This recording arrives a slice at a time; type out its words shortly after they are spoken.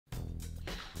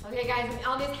Okay, guys,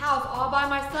 I'm on this house all by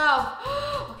myself.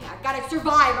 Okay, I gotta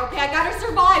survive. Okay, I gotta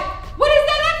survive. What is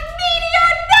that? A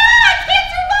meteor? No, I can't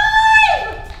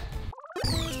survive.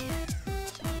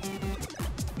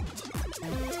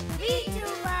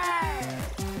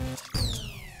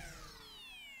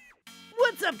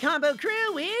 What's up, Combo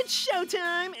Crew? It's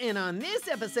showtime, and on this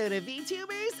episode of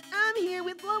Vtubers, I'm here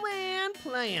with Luann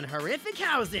playing Horrific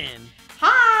Housing.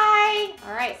 Hi!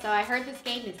 Alright, so I heard this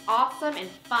game is awesome and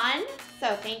fun,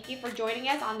 so thank you for joining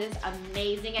us on this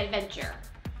amazing adventure.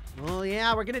 Oh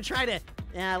yeah, we're gonna try to,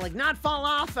 not fall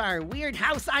off our weird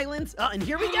house islands. Oh, and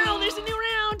here we go, there's a new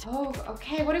round! Oh,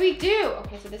 okay, what do we do?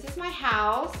 Okay, so this is my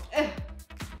house. Ugh.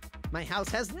 My house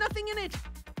has nothing in it.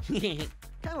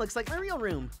 Kinda looks like my real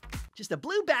room. Just a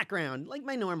blue background, like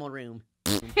my normal room.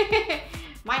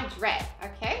 Mine's red.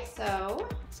 Okay, so...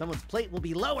 Someone's plate will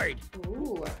be lowered.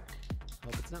 Ooh.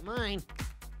 Hope it's not mine.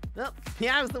 Oh,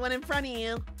 yeah, I was the one in front of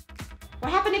you.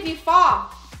 What happened if you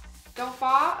fall? Don't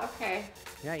fall? Okay.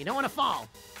 Yeah, you don't want to fall.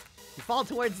 You fall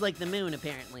towards, like, the moon,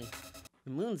 apparently.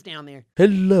 The moon's down there.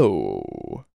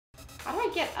 Hello. How do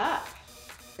I get up?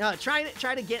 Oh, try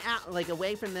to get out, like,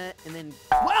 away from the, and then...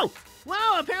 Whoa!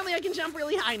 Whoa, apparently I can jump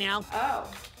really high now. Oh.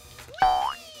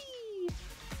 Whee!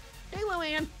 Hey,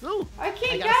 Luann. Ooh, I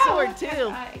can't I go. got a sword, too.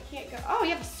 I can't go. Oh,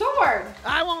 you have a sword.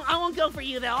 I won't go for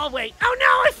you, though. I'll wait. Oh, no,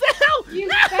 I fell! You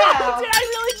no! fell. Did I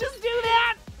really just do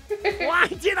that? Why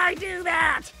did I do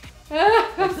that?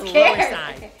 I'm to the scared. lower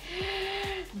side. Okay.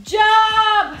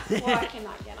 Jump! Well, I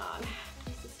cannot get on.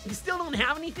 You still don't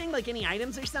have anything, like any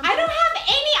items or something? I don't have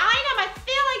any item. I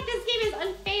feel like this game is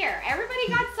unfair. Everybody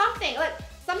got something. Look,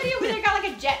 somebody over there got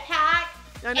like a jetpack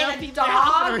I know, and a people dog. are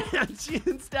hopping around you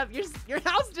and stuff. Your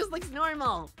house just looks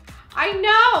normal. I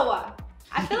know.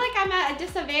 I feel like I'm at a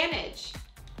disadvantage.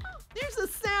 There's a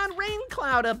sad rain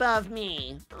cloud above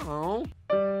me. Oh.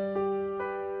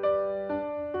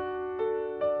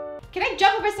 Can I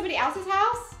jump over somebody else's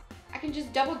house? I can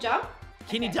just double jump?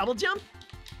 Can you double jump?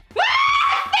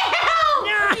 Ah,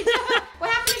 No. what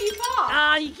happens if you fall?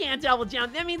 Ah, you can't double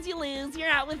jump. That means you lose. You're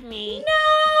out with me. No!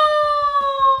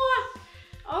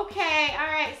 Okay, all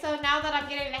right, so now that I'm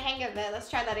getting the hang of it, let's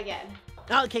try that again.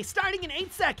 Okay, starting in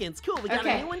 8 seconds. Cool, we got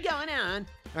Okay. a new one going on.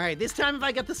 All right, this time if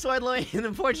I get the sword, Luann,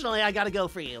 unfortunately, I gotta go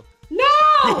for you. No!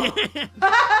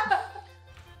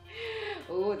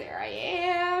 Oh, there I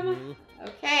am.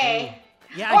 Okay.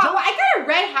 Yeah, Oh, I got a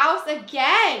red house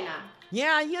again.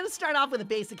 yeah, you gotta start off with a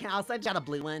basic house. I got a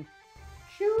blue one.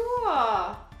 Cool.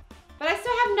 But I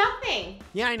still have nothing.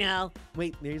 Yeah, I know.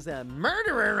 Wait, there's a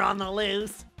murderer on the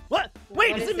loose. What?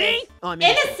 Wait, What is is it me? this? Oh, I'm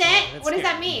Innocent? that's What does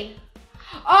that scary. mean?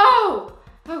 Oh!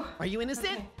 Oh. Are you innocent?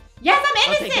 Okay. Yes,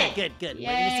 I'm innocent. Okay, good. We're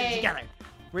innocent Yay. together.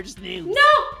 We're just noobs.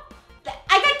 No!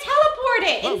 I got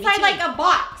teleported Whoa, me inside too. like a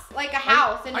box, like a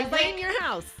house. And Are it's you like, in your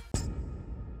house?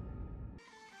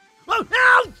 Whoa,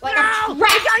 no! Like no! I'm The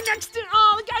trapped. guy next to,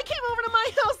 the guy came over to my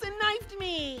house and knifed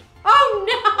me. oh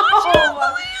no! Watch out,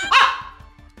 Luann. Ah,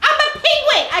 I'm a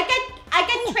penguin!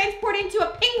 I got transported into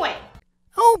a penguin.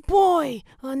 Oh boy,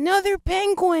 another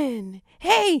penguin.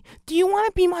 Hey, do you want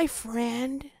to be my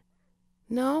friend?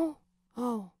 No?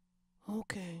 Oh,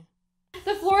 okay.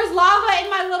 The floor is lava in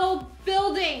my little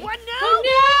building. What? No! Oh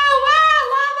no!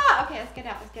 Ah, lava! Okay, let's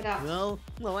get out. Well,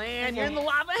 Luann, Okay. you're in the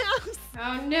lava house.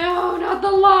 Oh no, not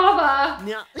the lava.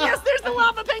 No. Yes, there's the okay.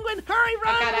 lava penguin. Hurry,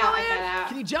 run, I got Luann. out.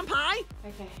 Can you jump high?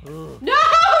 Okay. Ugh. No!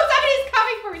 Somebody's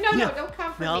coming for me. No, No. don't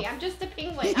come for No. me. I'm just a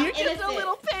penguin. I'm You're just innocent. a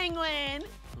little penguin.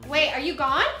 Wait, are you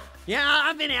gone? Yeah,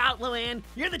 I've been out, Luann.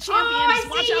 You're the champion. Oh, I Just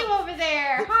watch see out. you over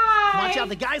there. Hi. Watch out,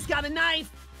 the guy's got a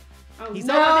knife. Oh, He's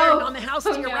no. over there on the house to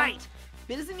Oh, your no. right.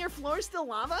 But isn't your floor still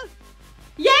lava?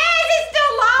 Yes, it's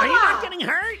still lava. Are you not getting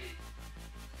hurt?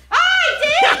 Oh,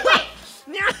 I did. Wait,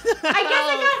 No. I guess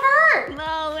I got hurt.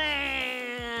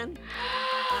 Luann.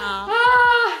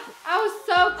 Ah, I was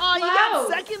so close. Oh, you got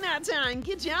second that time.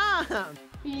 Good job.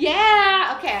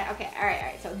 Yeah. Okay. All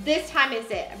right. So this time is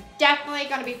it. I'm definitely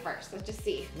gonna be first. Let's just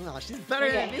see. Well, she's better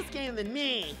Okay. at this game than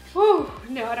me. Whew,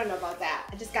 no, I don't know about that.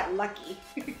 I just got lucky.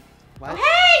 What? Oh,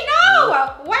 hey,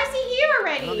 no! Why is he here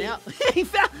already? Oh, no. He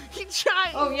fell. He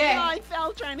tried. Oh, yeah. Oh, he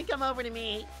fell trying to come over to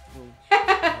me.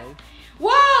 Whoa,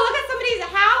 look at somebody's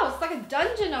house. Like a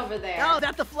dungeon over there. Oh,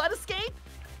 that the flood escape?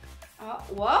 Oh,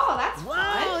 whoa, that's Whoa,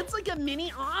 fun. it's like a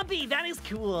mini obby. That is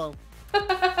cool.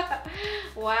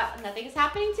 Well, nothing's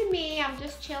happening to me. I'm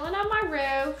just chilling on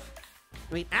my roof.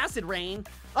 Wait, acid rain.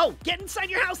 Oh, get inside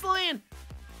your house, Luann.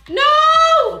 No!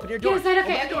 Open your door. Get inside.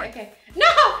 Open Okay, the door. okay. No!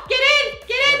 Get in!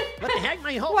 What the heck?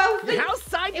 My whole Well, your house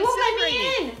side It won't let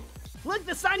disintegrated. me in. Look,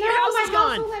 the side of No, your house my is house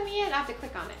gone. won't let me in. I have to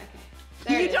click on it. Okay.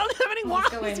 There You it is. don't have any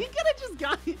Let's walls. go in. You could have just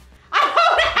gone. I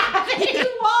don't have any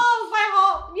walls. My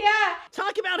whole,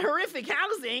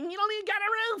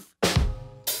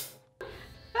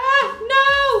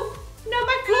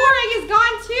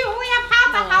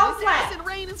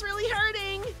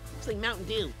 actually Mountain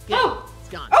Dew. Good. Oh! It's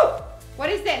gone. Oh! What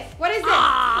is this? What is this?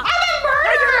 Ah! I'm a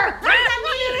murderer! What does that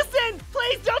mean? Innocent!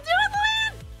 Please don't do it,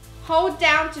 Luann! Hold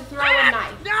down to throw a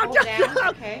knife. No, Hold don't, down.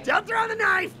 Okay. don't throw the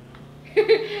knife!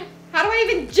 How do I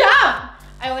even jump?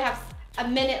 I only have a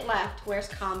minute left. Where's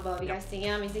Combo? You guys see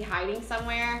him? Is he hiding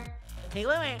somewhere? Hey,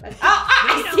 Luann. Oh,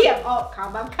 I see him. Oh,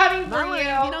 Combo, I'm coming for Luann, you.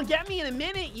 if you don't get me in a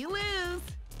minute, you lose.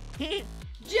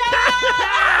 Jump!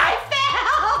 I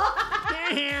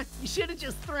fell! You should have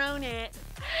just thrown it.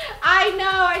 I know,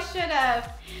 I should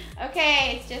have.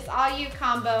 Okay, it's just all you,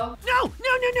 Combo. No, no,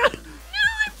 no, no. No,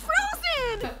 I'm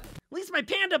frozen. At least my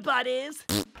panda butt is.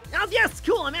 Oh, yes,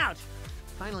 cool, I'm out.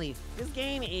 Finally, this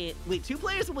game is, wait, 2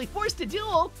 players will be forced to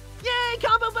duel. Yay,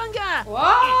 Combo Bunga.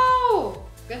 Whoa!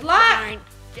 Good luck. Fine.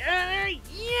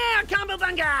 Yeah, Combo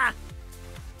Bunga.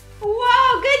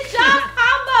 Whoa, good job,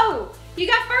 Combo. You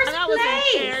got first That wasn't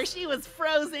place. fair. She was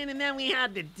frozen, and then we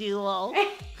had the duel.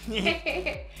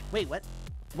 Wait, what?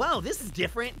 Whoa, this is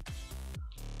different.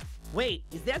 Wait,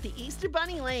 is that the Easter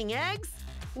Bunny laying eggs?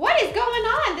 What is going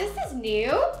on? This is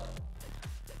new.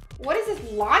 What is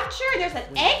this launcher? There's an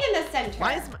egg in the center.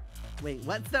 Why is my... Wait,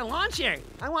 what's the launcher?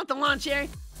 I want the launcher.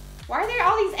 Why are there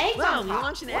all these eggs Whoa, on you top?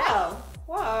 launched an egg. Whoa,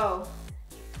 whoa.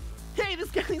 Hey,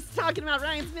 this guy's talking about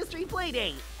Ryan's Mystery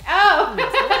Playdate. Oh.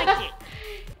 I like it.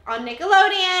 On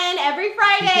Nickelodeon every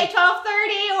Friday,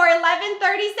 12:30 or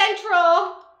 11:30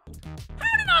 Central.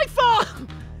 How did I fall?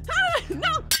 How did I...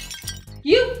 No.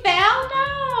 You fell?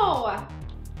 No. All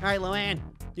right, Luann,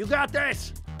 you got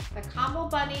this. The Combo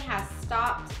Bunny has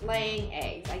stopped laying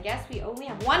eggs. I guess we only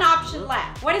have one option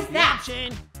left. What is that?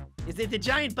 Option. Is it the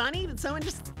giant bunny? Did someone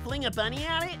just fling a bunny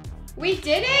at it? We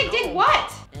did it? Did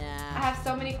what? I Yeah. have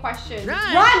so many questions. Run!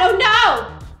 Oh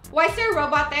no! Why is there a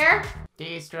robot there?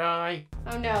 Destroy.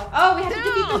 Oh no. Oh, we have to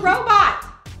defeat the No! robot.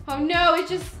 Oh no, it's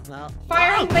just Well,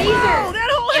 firing whoa, lasers whoa, that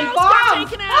whole and house got bombs.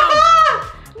 taken out.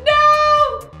 Ah!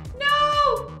 No!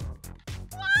 No!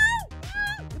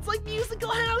 Whoa! It's like musical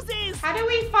houses. How do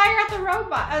we fire at the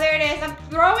robot? Oh, there it is. I'm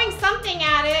throwing something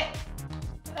at it.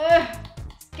 Ugh.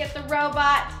 Let's get the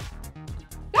robot.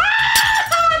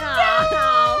 Ah! No!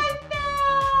 I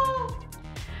fell!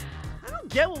 I don't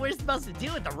get what we're supposed to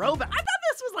do with the robot. I thought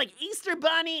this was like Easter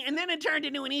Bunny, and then it turned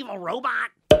into an evil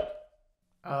robot.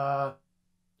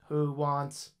 Who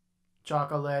wants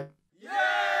chocolate? Yeah,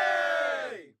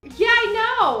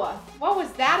 I know. What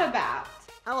was that about?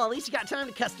 Oh, well, at least you got time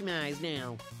to customize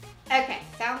now. Okay,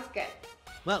 sounds good.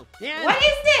 Whoa. Yeah. What is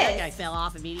That guy this? fell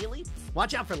off immediately.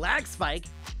 Watch out for lag spike.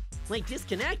 Like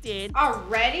disconnected.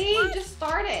 Already? What? Just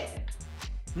started.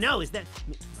 No, is that...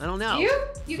 I don't know.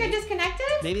 You get disconnected?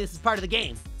 Maybe this is part of the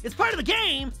game. It's part of the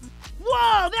game?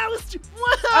 Whoa, that was...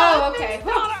 Whoa! Oh, okay. I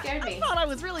Whew, thought scared me. I thought I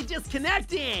was really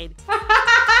disconnected.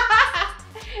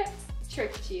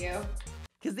 Tricked you.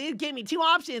 Because they gave me 2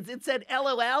 options. It said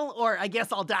LOL or I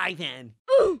guess I'll die then.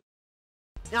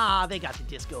 Ah, they got the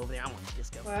disco over there. I want the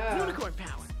disco. Wow. Unicorn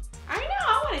power. I know,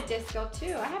 I want a disco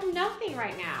too. I have nothing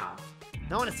right now.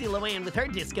 I want to see Luann with her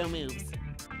disco moves.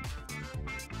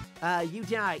 You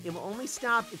die. It will only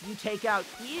stop if you take out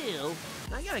you.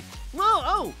 I gotta... Whoa,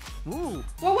 oh! Ooh.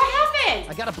 Well, what happened?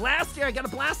 I got a blaster. I gotta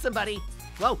blast somebody.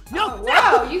 Whoa, no, Oh, no!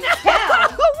 whoa, you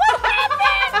fell. What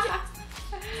happened?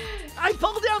 I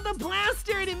pulled out the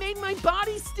blaster and it made my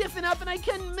body stiffen up and I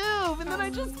couldn't move. And then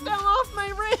I just fell off my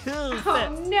roof.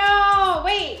 Oh no!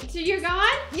 Wait, so you're gone?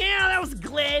 Yeah, that was a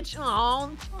glitch.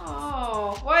 Oh.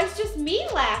 Oh, well, it's just me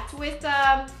left with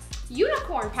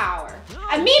unicorn power. Oh,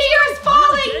 A meteor is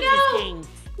falling! I'm No! not good at this game.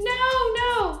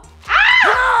 No!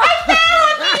 Ah! I fell!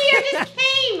 A meteor just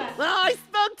came! Well, I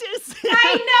spoke too soon.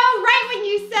 I know, right when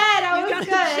you said I You was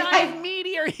got good. a giant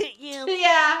meteor hit you.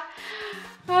 Yeah.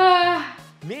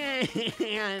 Man.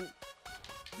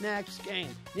 Next game.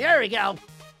 There we go.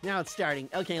 Now it's starting.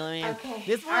 Okay, Luann. Okay.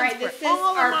 This All one's right, for this is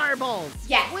all our- the marbles.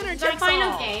 Yes, Winner this is our takes final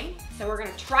all. game, so we're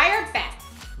gonna try our best.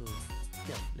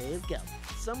 Go. Let's go.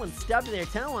 Someone stubbed their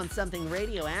toe on something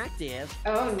radioactive.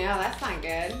 Oh no, that's not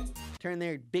good. Turn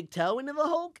their big toe into the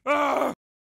Hulk.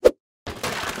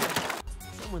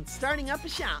 Someone's starting up a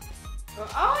shop. Oh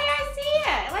yeah, I see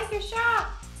it. I like your shop.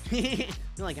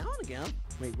 You're like, I want to go.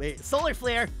 Wait. Solar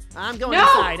flare. I'm going No!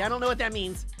 inside. I don't know what that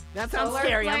means. That sounds Solar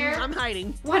scary. flare? I'm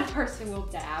hiding. One person will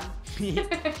dab.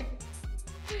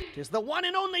 Just the one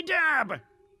and only dab.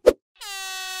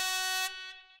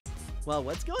 Well,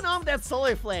 what's going on with that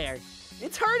solar flare?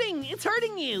 It's hurting. It's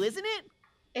hurting you, isn't it?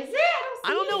 Is it? I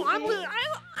don't know. I have anything. no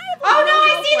Oh no, I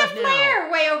health see left the now.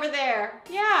 flare way over there.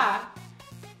 Yeah.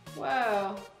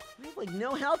 Whoa. I have like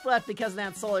no health left because of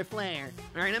that solar flare.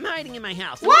 All right, I'm hiding in my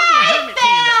house. I'm What? gonna be a hermit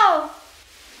panda. I fell!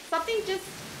 Something just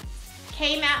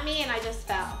came at me and I just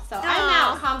fell. So I'm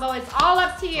out, Combo. It's all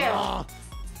up to you. Oh.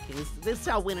 Okay, this is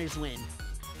how winners win.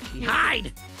 We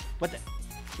hide. What the?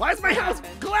 Why is my house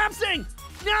collapsing?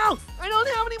 No, I don't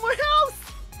have any more house.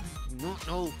 I don't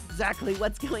know exactly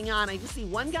what's going on. I just see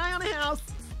one guy on a house.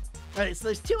 All right, so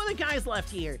there's 2 other guys left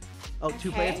here. Oh,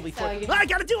 2 players will be so forced. I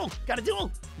got a duel! Got a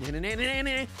duel!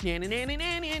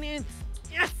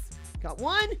 Yes! Got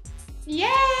one! Yay!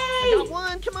 I got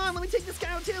one! Come on, let me take this guy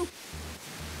out too!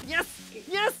 Yes!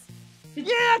 Yes!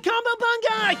 Yeah! Combo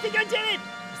bunga! I think I did it!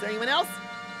 Is there anyone else?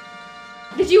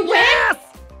 Did you win? Yes!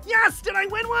 Yes! Did I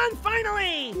win one?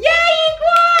 Finally! Yay, you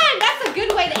won! That's a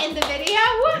good way to end the video.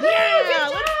 Woohoo! Yeah! Good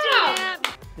job! Let's do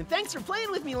that! And thanks for playing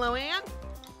with me, Loanne!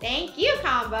 Thank you,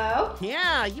 Combo.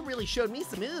 Yeah, you really showed me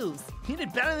some moves. You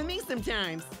did better than me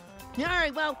sometimes.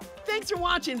 Alright, well, thanks for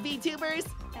watching, Vtubers.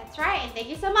 That's right, and thank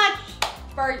you so much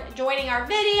for joining our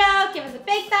video. Give us a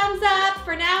big thumbs up.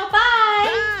 For now, bye!